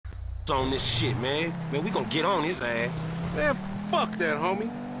on this shit, man. Man, we gonna get on his ass. Man, fuck that,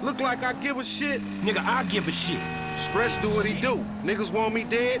 homie. Look like I give a shit? Nigga, I give a shit. Stretch do what he do. Niggas want me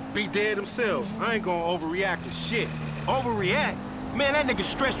dead, be dead themselves. I ain't gonna overreact to shit. Overreact? Man, that nigga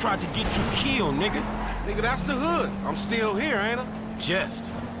Stretch tried to get you killed, nigga. Nigga, that's the hood. I'm still here, ain't I? Just.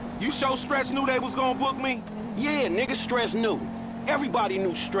 You sure Stretch knew they was gonna book me? Yeah, nigga, Stretch knew. Everybody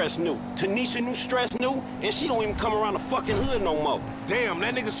knew Stretch knew. Tanisha knew Stretch knew, and she don't even come around the fucking hood no more. Damn,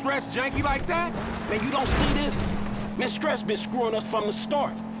 that nigga Stretch janky like that? Man, you don't see this? Man, Stretch been screwing us from the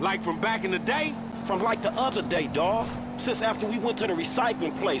start. Like from back in the day? From like the other day, dawg. Since after we went to the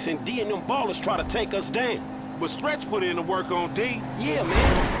recycling place and D and them ballers try to take us down. But Stretch put in the work on D. Yeah,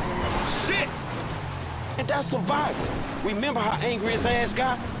 man. Shit! And that's survival. Remember how angry his ass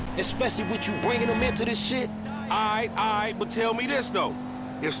got? Especially with you bringing him into this shit? Alright, but tell me this, though.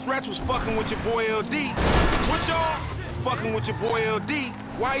 If Stretch was fucking with your boy LD, what y'all fucking with your boy LD,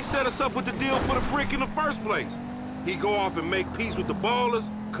 why he set us up with the deal for the brick in the first place? He go off and make peace with the ballers,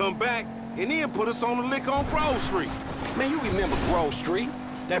 come back, and then put us on the lick on Grove Street. Man, you remember Grove Street?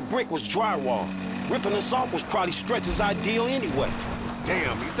 That brick was drywall. Ripping us off was probably Stretch's ideal anyway.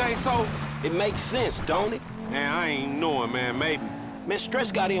 Damn, you think so? It makes sense, don't it? Man, I ain't knowing, man, maybe. Man,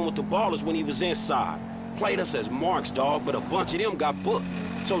 Stretch got in with the ballers when he was inside. Played us as marks, dog, but a bunch of them got booked.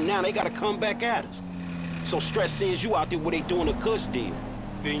 So now they gotta come back at us. So Stretch sends you out there where they doing a cush deal.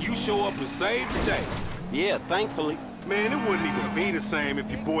 Then you show up and save the day. Yeah, thankfully. Man, it wouldn't even be the same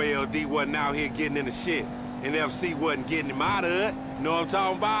if your boy LD wasn't out here getting into shit. And FC wasn't getting him out of it. Know what I'm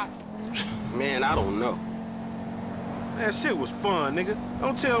talking about? Man, I don't know. That shit was fun, nigga.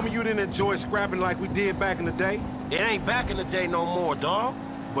 Don't tell me you didn't enjoy scrapping like we did back in the day. It ain't back in the day no more, dawg.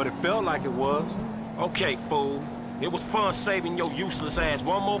 But it felt like it was. Okay, fool. It was fun saving your useless ass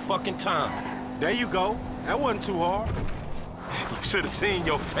one more fucking time. There you go. That wasn't too hard. You should have seen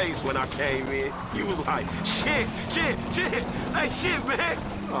your face when I came in. You was like, shit. Hey, shit, man.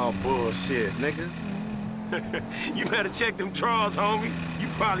 Oh, bullshit, nigga. You better check them drawers, homie. You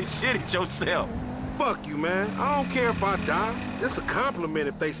probably shit it yourself. Fuck you, man. I don't care if I die. It's a compliment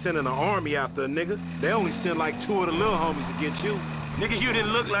if they sending an army after a nigga. They only send like 2 of the little homies to get you. Nigga, you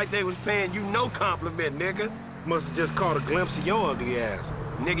didn't look like they was paying you no compliment, nigga. Must have just caught a glimpse of your ugly ass.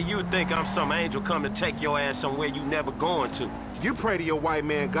 Nigga, you would think I'm some angel come to take your ass somewhere you never going to. You pray to your white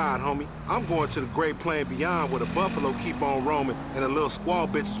man God, homie. I'm going to the great plain beyond where the buffalo keep on roaming and the little squaw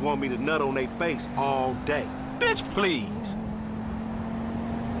bitches want me to nut on their face all day. Bitch, please.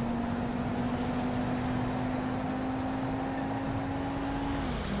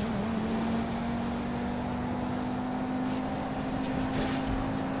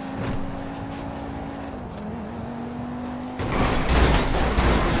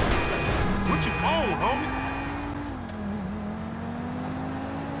 What you on, homie?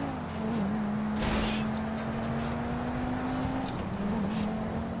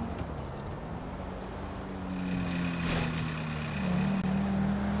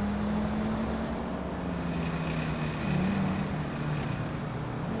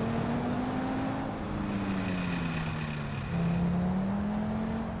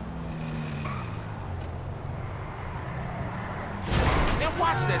 Man,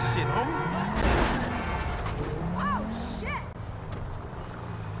 watch that shit, homie. Oh, shit!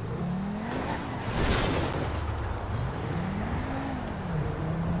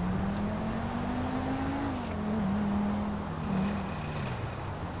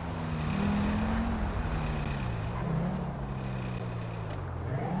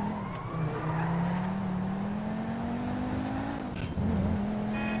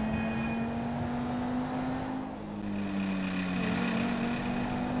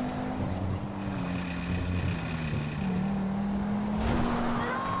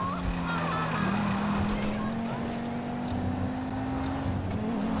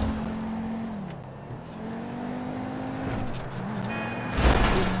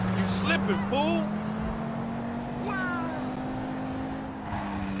 Slipping, fool.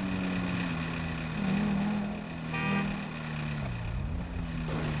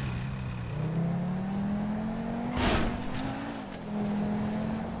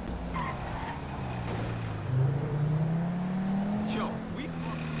 Yo, we...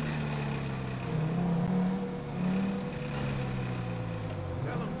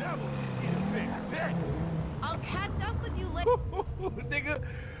 Tell them devils get a big dick. I'll catch up with you later. Nigga,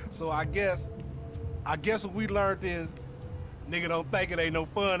 so I guess what we learned is, nigga don't think it ain't no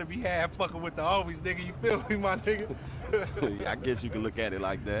fun to be half fucking with the homies, nigga. You feel me, my nigga? I guess you can look at it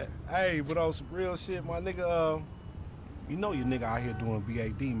like that. Hey, but on some real shit, my nigga, You know your nigga out here doing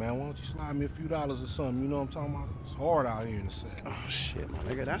BAD, man. Why don't you slide me a few dollars or something? You know what I'm talking about? It's hard out here in the set. Oh, shit, my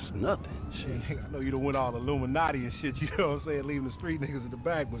nigga, that's nothing. Shit. Shit, I know you done went all Illuminati and shit, you know what I'm saying? Leaving the street niggas in the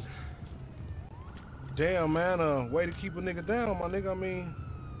back, but... Damn, man, way to keep a nigga down, my nigga. I mean,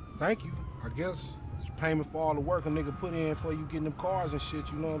 thank you, I guess. It's payment for all the work a nigga put in for you getting them cars and shit,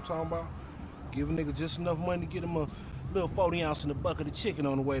 you know what I'm talking about? Give a nigga just enough money to get him a little 40 ounce in a bucket of chicken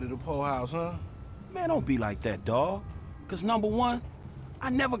on the way to the poorhouse, huh? Man, don't be like that, dawg. Cause number one, I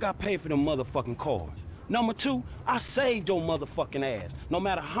never got paid for them motherfucking cars. Number two, I saved your motherfucking ass. No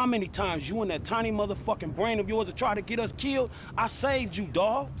matter how many times you and that tiny motherfucking brain of yours have tried to get us killed, I saved you,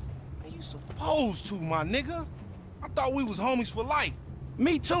 dawg. Man, you supposed to, my nigga. I thought we was homies for life.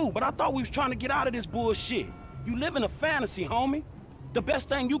 Me too, but I thought we was trying to get out of this bullshit. You live in a fantasy, homie. The best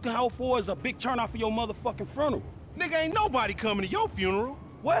thing you can hope for is a big turnout for your motherfucking funeral. Nigga, ain't nobody coming to your funeral.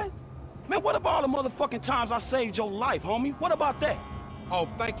 What? Man, what about all the motherfucking times I saved your life, homie? What about that? Oh,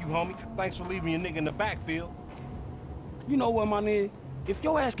 thank you, homie. Thanks for leaving your nigga in the backfield. You know what, my nigga? If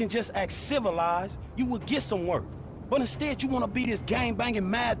your ass can just act civilized, you would get some work. But instead, you want to be this gang-banging,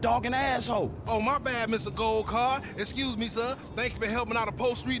 mad-dogging asshole. Oh, my bad, Mr. Gold Card. Excuse me, sir. Thank you for helping out a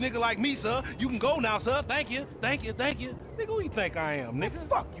post-street nigga like me, sir. You can go now, sir. Thank you. Thank you. Thank you. Nigga, who you think I am, nigga?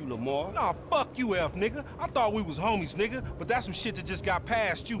 Fuck you, Lamar. Nah, fuck you, F, nigga. I thought we was homies, nigga. But that's some shit that just got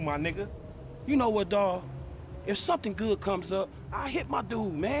past you, my nigga. You know what, dawg? If something good comes up, I hit my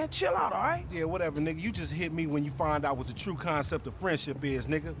dude, man. Chill out, all right? Yeah, whatever, nigga. You just hit me when you find out what the true concept of friendship is,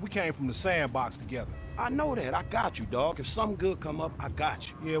 nigga. We came from the sandbox together. I know that. I got you, dawg. If something good come up, I got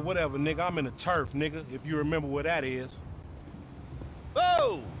you. Yeah, whatever, nigga. I'm in the turf, nigga, if you remember where that is.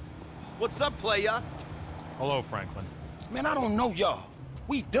 Oh! What's up, playa? Hello, Franklin. Man, I don't know y'all.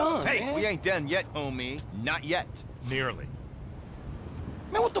 We done, Hey, man. we ain't done yet, homie. Not yet. Nearly.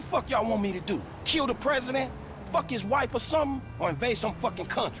 Man, what the fuck y'all want me to do? Kill the president? Fuck his wife or something? Or invade some fucking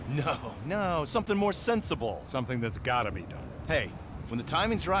country? No, something more sensible. Something that's gotta be done. Hey, when the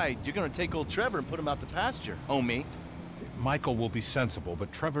timing's right, you're gonna take old Trevor and put him out to pasture, homie. Michael will be sensible, but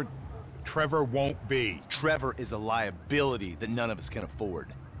Trevor won't be. Trevor is a liability that none of us can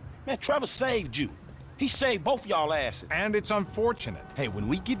afford. Man, Trevor saved you. He saved both y'all asses. And it's unfortunate. Hey, when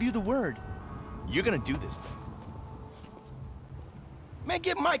we give you the word, you're gonna do this thing. Man,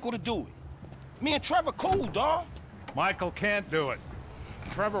 get Michael to do it. Me and Trevor cool, dawg. Michael can't do it.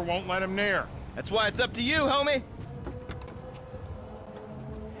 Trevor won't let him near. That's why it's up to you, homie.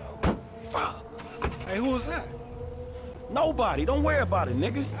 Fuck. Hey, who was that? Nobody. Don't worry about it,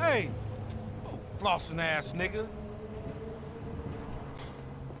 nigga. Hey! Oh, flossing ass nigga.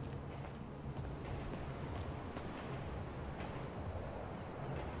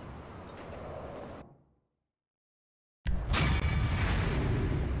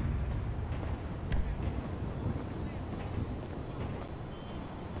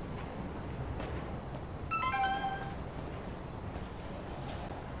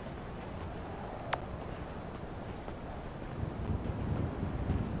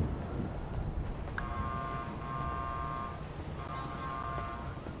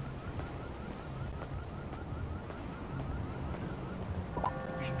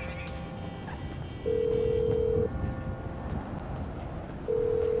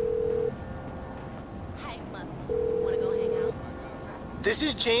 Hey, muscles. Wanna go hang out? This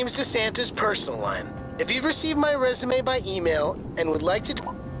is James DeSantis' personal line. If you've received my resume by email and would like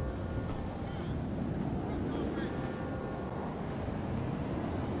to...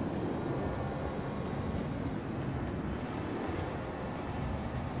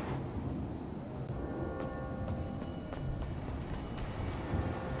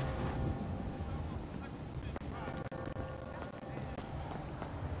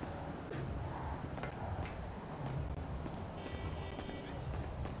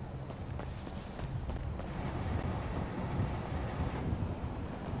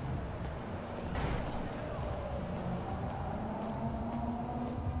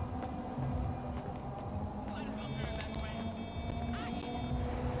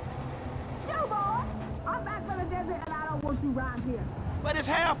 I'm back from the desert and I don't want you around here. But it's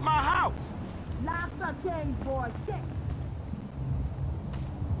half my house. Locks are changed, boy. Shit.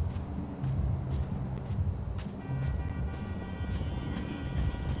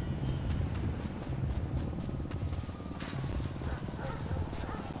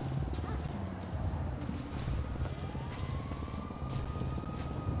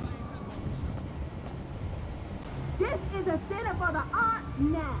 This is a center for the art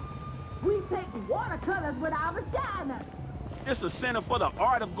now. We paint watercolors with our vaginas. It's a center for the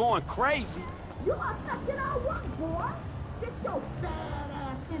art of going crazy. You are such an old one, boy. Get your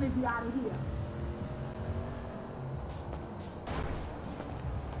badass energy out of here.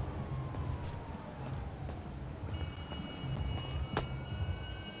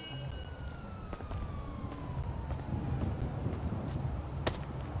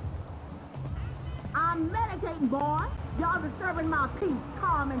 fighting, boy. Y'all disturbing my peace,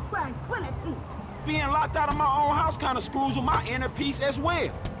 calm, and tranquility. Being locked out of my own house kind of screws with my inner peace as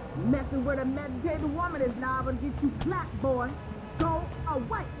well. Messing with a meditative woman is liable to get you clapped, boy. Go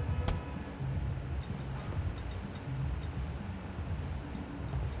away.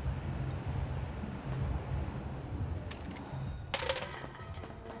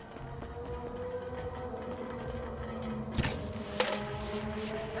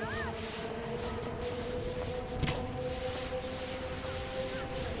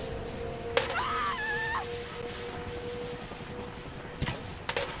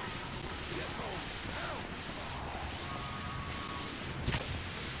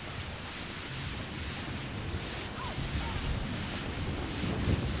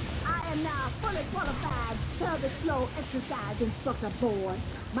 Fully qualified pelvic floor exercise instructor, boy.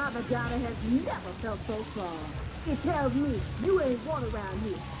 My vagina has never felt so strong. It tells me you ain't one around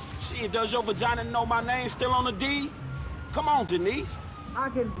here. Shit, does your vagina know my name still on the deed? Come on, Denise. I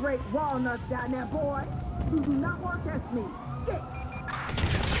can break walnuts down there, boy. You do not want to test me. Get.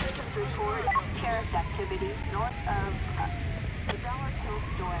 Report terrorist activity north of the Dollar Hill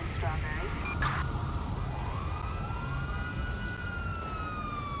store in Strawberry.